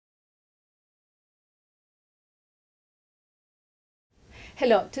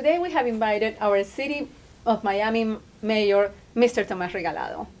Hello, today we have invited our City of Miami Mayor, Mr. Tomas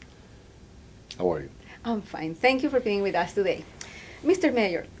Regalado. How are you? I'm fine. Thank you for being with us today. Mr.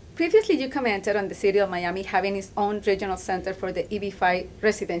 Mayor, previously you commented on the City of Miami having its own regional center for the EB5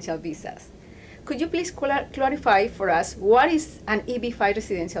 residential visas. Could you please clarify for us what is an EB5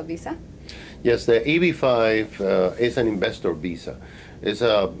 residential visa? Yes, the EB5 is an investor visa. It's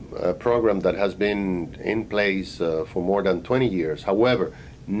a program that has been in place for more than 20 years. However,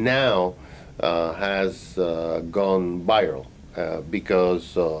 now has gone viral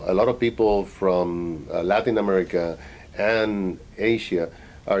because a lot of people from Latin America and Asia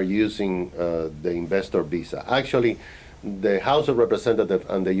are using the investor visa. Actually, the House of Representatives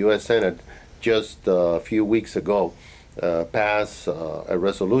and the U.S. Senate just a few weeks ago passed a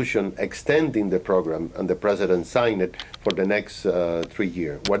resolution extending the program, and the president signed it for the next 3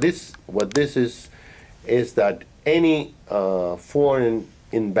 years. What this is that any foreign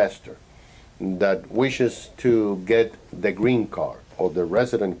investor that wishes to get the green card or the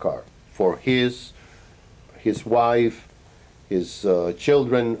resident card for his wife, his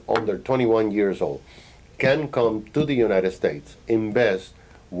children under 21 years old can come to the United States, invest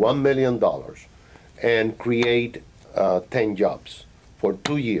 $1 million, and create 10 jobs for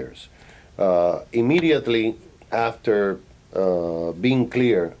 2 years. Immediately after being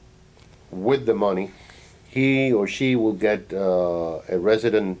clear with the money, he or she will get a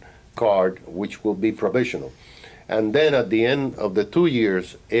resident card, which will be provisional. And then at the end of the 2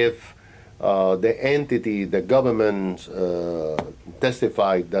 years, if the entity, the government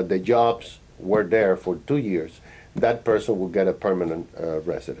testified that the jobs were there for 2 years, that person will get a permanent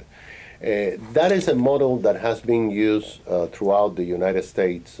resident. That is a model that has been used throughout the United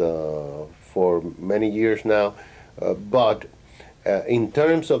States for many years now, but in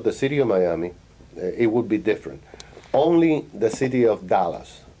terms of the City of Miami, it would be different. Only the City of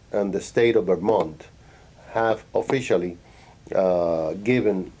Dallas and the state of Vermont have officially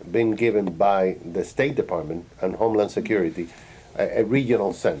been given by the State Department and Homeland Security a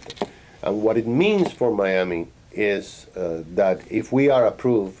regional center. And what it means for Miami is that if we are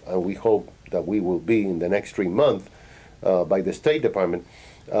approved, and we hope that we will be in the next 3 months by the State Department,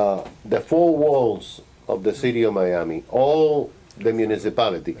 the 4 walls of the City of Miami, all the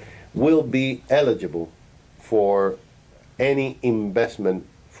municipality, will be eligible for any investment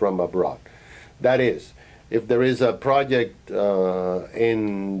from abroad. That is, if there is a project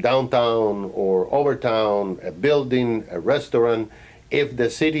in downtown or overtown, a building, a restaurant, if the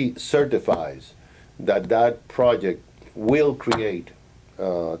city certifies that that project will create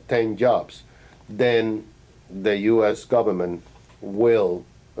 10 jobs, then the U.S. government will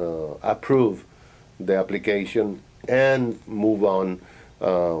approve the application and move on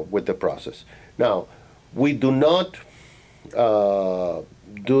with the process. Now, we do not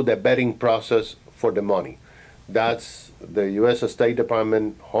do the vetting process for the money. That's the U.S. State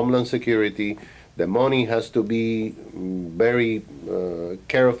Department, Homeland Security. The money has to be very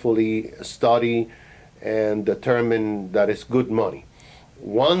carefully studied and determine that it's good money.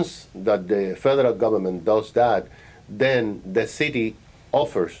 Once that the federal government does that, then the city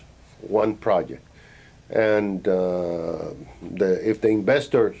offers one project. And if the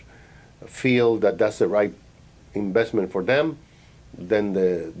investors feel that that's the right investment for them, then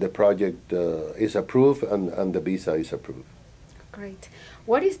the project is approved and the visa is approved. Great.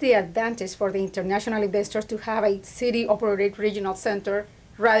 What is the advantage for the international investors to have a city-operated regional center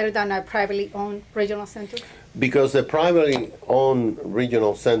rather than a privately owned regional center? Because the privately owned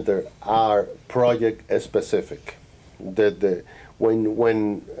regional center are project specific.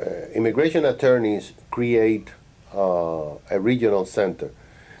 When immigration attorneys create a regional center,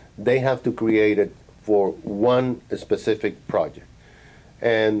 they have to create it for one specific project.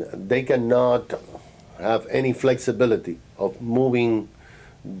 And they cannot have any flexibility of moving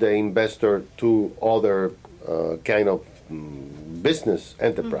the investor to other kind of business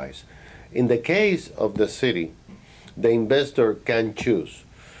enterprise. In the case of the city, the investor can choose.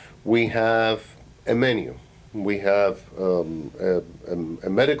 We have a menu. We have a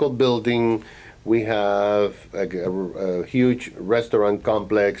medical building. We have a huge restaurant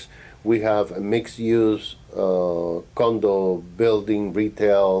complex. We have a mixed-use condo building,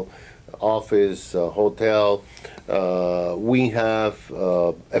 retail, office, hotel. We have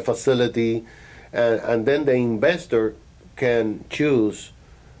a facility, and then the investor can choose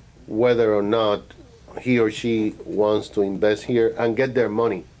whether or not he or she wants to invest here and get their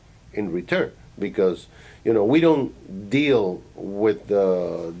money in return. Because, you know, we don't deal with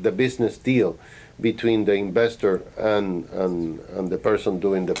the business deal between the investor and the person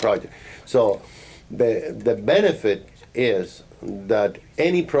doing the project. So the benefit is that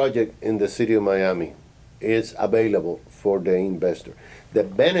any project in the city of Miami is available for the investor. The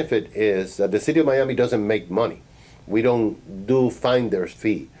benefit is that the city of Miami doesn't make money. We don't do finder's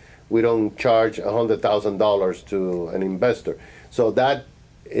fee. We don't charge $100,000 to an investor. So that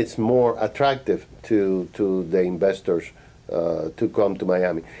it's more attractive to the investors to come to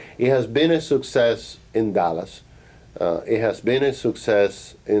Miami. It has been a success in Dallas. It has been a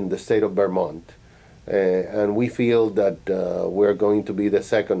success in the state of Vermont. And we feel that we're going to be the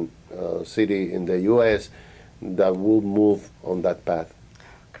second city in the U.S. that will move on that path.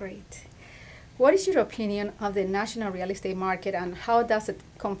 Great. What is your opinion of the national real estate market, and how does it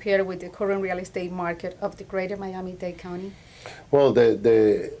compare with the current real estate market of the greater Miami-Dade County? Well,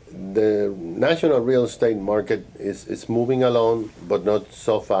 the national real estate market is moving along, but not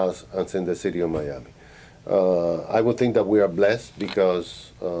so fast as in the city of Miami. I would think that we are blessed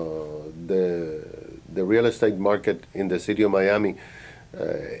because the real estate market in the city of Miami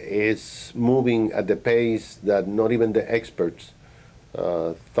is moving at the pace that not even the experts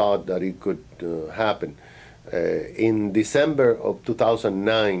thought that it could happen. In December of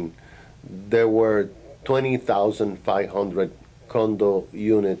 2009, there were 20,500 condo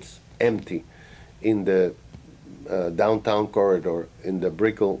units empty in the downtown corridor, in the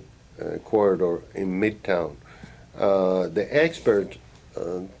Brickell corridor in Midtown. The expert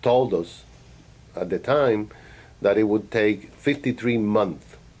told us at the time that it would take 53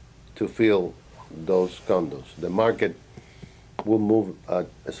 months to fill those condos. The market will move at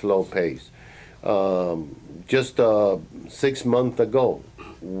a slow pace. Just 6 months ago,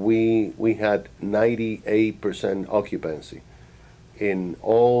 we had 98% occupancy in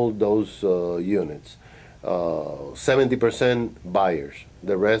all those units. 70% buyers,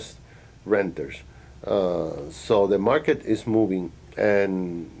 the rest renters. So the market is moving,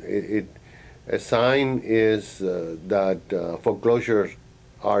 and a sign is that foreclosures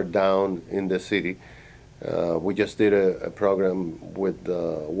are down in the city. We just did a program with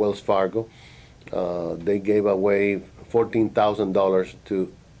Wells Fargo. They gave away $14,000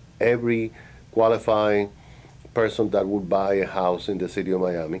 to every qualifying person that would buy a house in the city of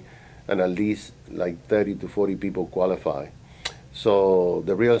Miami, and at least like 30 to 40 people qualify. So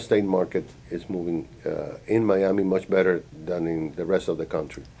the real estate market is moving in Miami much better than in the rest of the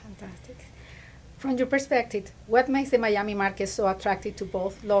country. Fantastic. From your perspective, what makes the Miami market so attractive to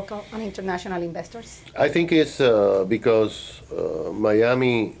both local and international investors? I think it's because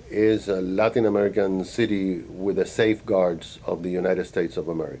Miami is a Latin American city with the safeguards of the United States of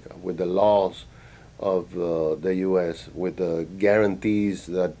America, with the laws of the U.S., with the guarantees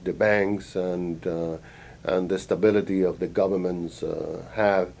that the banks and the stability of the governments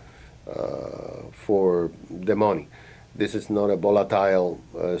have for the money. This is not a volatile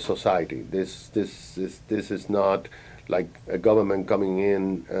society. This is not like a government coming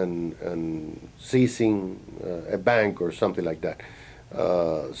in and seizing a bank or something like that.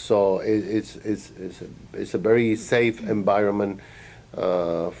 So it's a very safe environment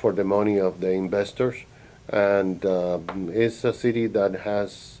for the money of the investors, and it's a city that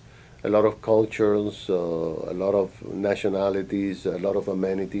has a lot of cultures, a lot of nationalities, a lot of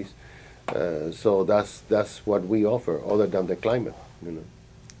amenities. So that's what we offer, other than the climate, you know.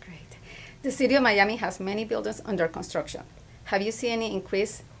 Great. The city of Miami has many buildings under construction. Have you seen any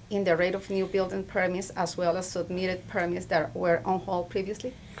increase in the rate of new building permits as well as submitted permits that were on hold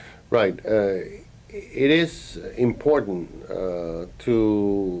previously? Right. It is important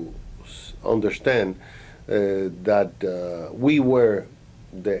to understand that we were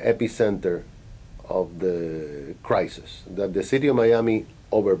the epicenter of the crisis, that the city of Miami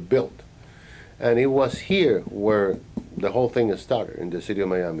overbuilt. And it was here where the whole thing started, in the city of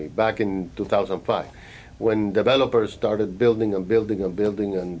Miami, back in 2005, when developers started building and building and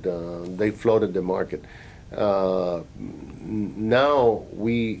building, and they flooded the market. Now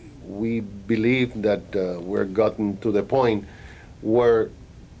we believe that we're gotten to the point where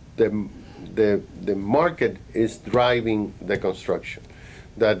the market is driving the construction.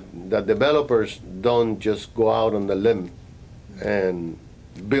 That developers don't just go out on the limb and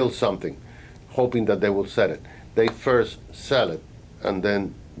build something, hoping that they will sell it. They first sell it, and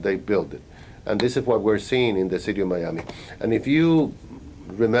then they build it. And this is what we're seeing in the city of Miami. And if you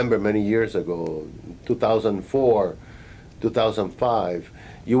remember many years ago, 2004, 2005,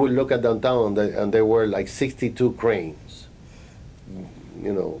 you would look at downtown and there were like 62 cranes,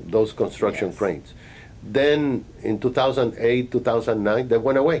 you know, those construction Yes. cranes. Then in 2008, 2009, they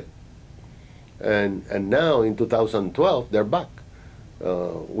went away. And now in 2012, they're back.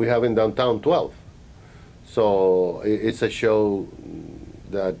 We have in downtown 12. So it's a show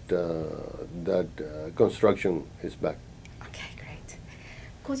construction is back. Okay, great.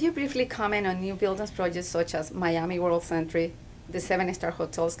 Could you briefly comment on new buildings projects such as Miami World Century, the 7-star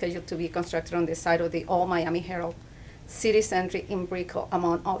hotel scheduled to be constructed on the site of the old Miami Herald, City Century in Brickell,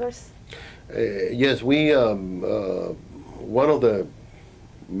 among others? Yes, we one of the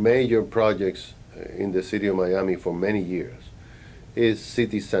major projects in the city of Miami for many years is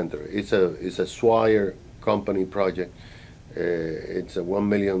City Center. It's a Swire company project. It's a 1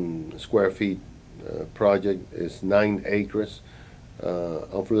 million square feet project. It's 9 acres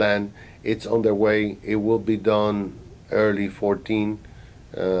of land. It's underway. It will be done early 14.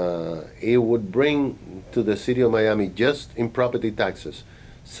 It would bring to the city of Miami, just in property taxes,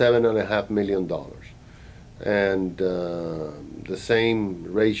 $7.5 million. And the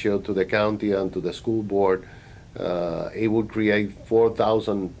same ratio to the county and to the school board. It would create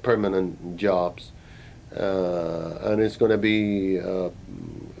 4,000 permanent jobs. And it's going to be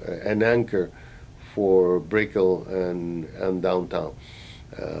an anchor for Brickell and downtown.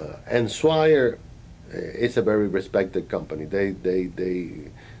 And Swire is a very respected company.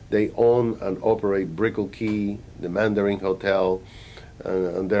 They own and operate Brickell Key, the Mandarin Hotel,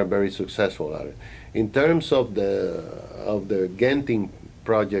 and they're very successful at it. In terms of the Genting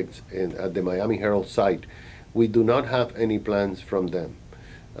projects at the Miami Herald site, we do not have any plans from them.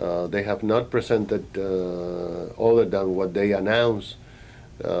 They have not presented, other than what they announced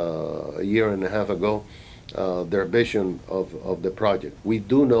a year and a half ago, their vision of the project. We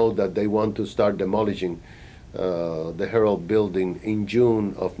do know that they want to start demolishing the Herald building in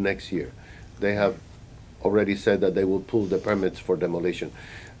June of next year. They have already said that they will pull the permits for demolition.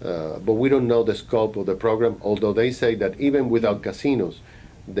 But we don't know the scope of the program, although they say that even without casinos,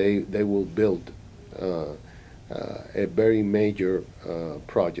 they will build a very major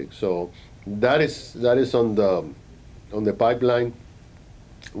project. So that is on the pipeline.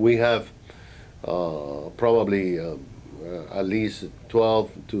 We have probably at least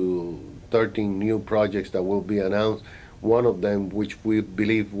 12 to 13 new projects that will be announced. One of them, which we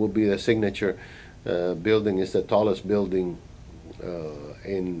believe will be the signature building, is the tallest building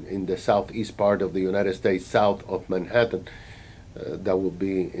in the southeast part of the United States, south of Manhattan. That will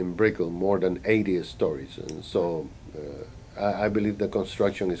be in Brickell, more than 80 stories. And so I believe the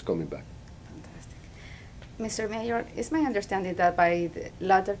construction is coming back. Fantastic. Mr. Mayor, it's my understanding that by the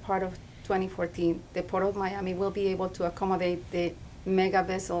latter part of 2014, the Port of Miami will be able to accommodate the mega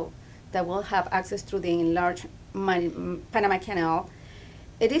vessel that will have access through the enlarged Panama Canal.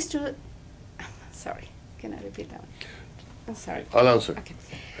 It is true. Sorry, can I repeat that one? I'm sorry. I'll answer. Okay.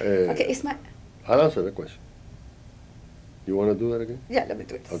 Okay, it's my. I'll answer the question. You want to do that again? Yeah, let me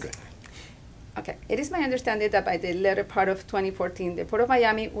do it. Okay. Okay. It is my understanding that by the latter part of 2014, the Port of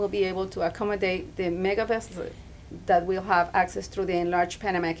Miami will be able to accommodate the mega vessel that will have access through the enlarged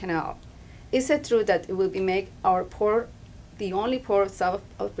Panama Canal. Is it true that it will be make our port the only port south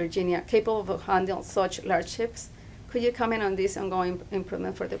of Virginia capable of handling such large ships? Could you comment on this ongoing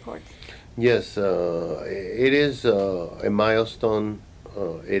improvement for the port? Yes, it is a milestone.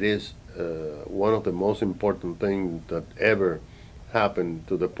 It is one of the most important things that ever happened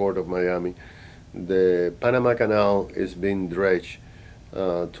to the Port of Miami. The Panama Canal is being dredged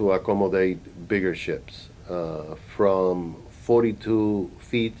to accommodate bigger ships from 42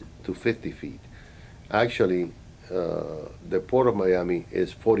 feet to 50 feet. Actually, the Port of Miami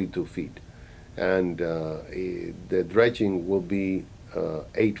is 42 feet, and the dredging will be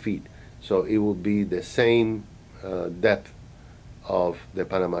 8 feet. So it will be the same depth of the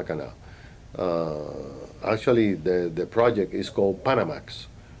Panama Canal. Actually, the project is called Panamax,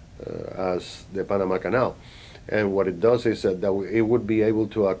 as the Panama Canal. And what it does is that it would be able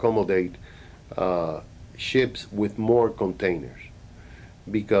to accommodate ships with more containers.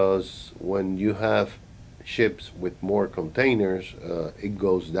 Because when you have ships with more containers, it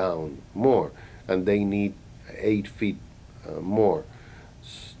goes down more, and they need 8 feet more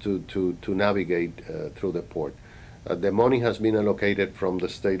to navigate through the port. The money has been allocated from the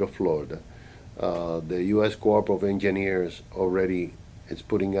state of Florida. The U.S. Corps of Engineers already is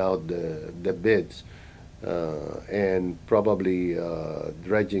putting out the bids, and probably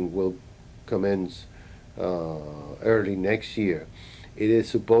dredging will commence early next year. It is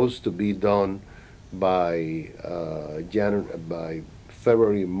supposed to be done by by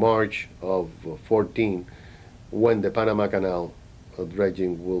February, March of 14, when the Panama Canal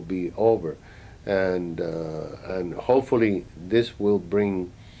dredging will be over, and hopefully this will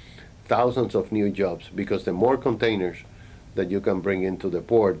bring thousands of new jobs, because the more containers that you can bring into the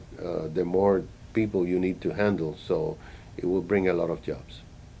port, the more people you need to handle. So it will bring a lot of jobs.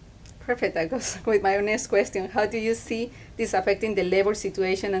 Perfect. That goes with my next question. How do you see this affecting the labor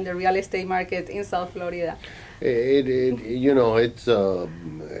situation and the real estate market in South Florida? It's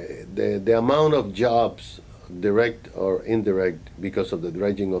the amount of jobs, direct or indirect, because of the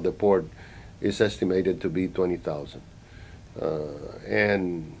dredging of the port, is estimated to be 20,000.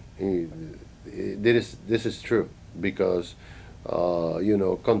 And this is true because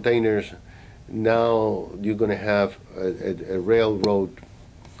containers, now you're going to have a railroad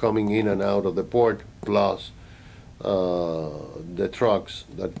coming in and out of the port, plus the trucks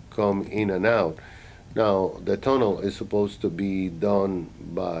that come in and out. Now, the tunnel is supposed to be done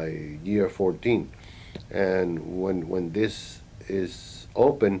by year 14, and when this is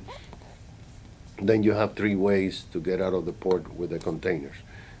open, then you have 3 ways to get out of the port with the containers,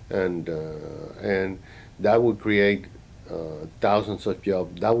 and that would create thousands of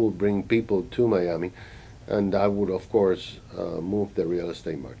jobs. That will bring people to Miami, and that would, of course, move the real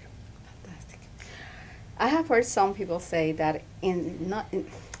estate market. Fantastic. I have heard some people say that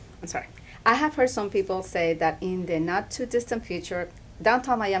I have heard some people say that in the not too distant future,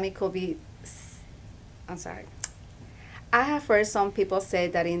 downtown Miami could be. I have heard some people say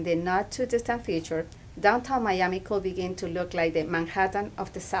that in the not too distant future, downtown Miami could begin to look like the Manhattan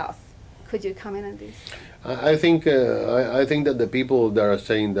of the South. Could you comment on this? I think that the people that are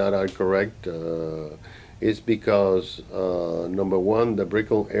saying that are correct. Is because number one, the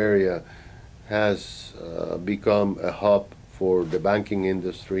Brickell area has become a hub for the banking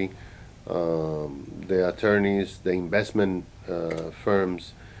industry, the attorneys, the investment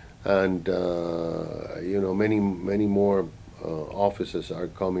firms, and many more offices are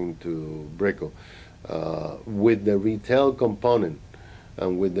coming to Brickell. With the retail component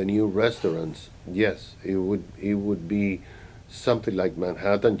and with the new restaurants, yes, it would be something like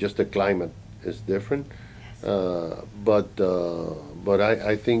Manhattan. Just the climate is different. But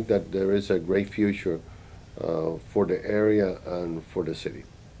I think that there is a great future for the area and for the city.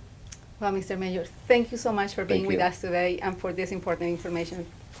 Well, Mr. Mayor, thank you so much for being Thank with you. us today and for this important information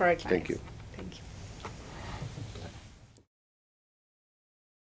for our clients. Thank you. Thank you.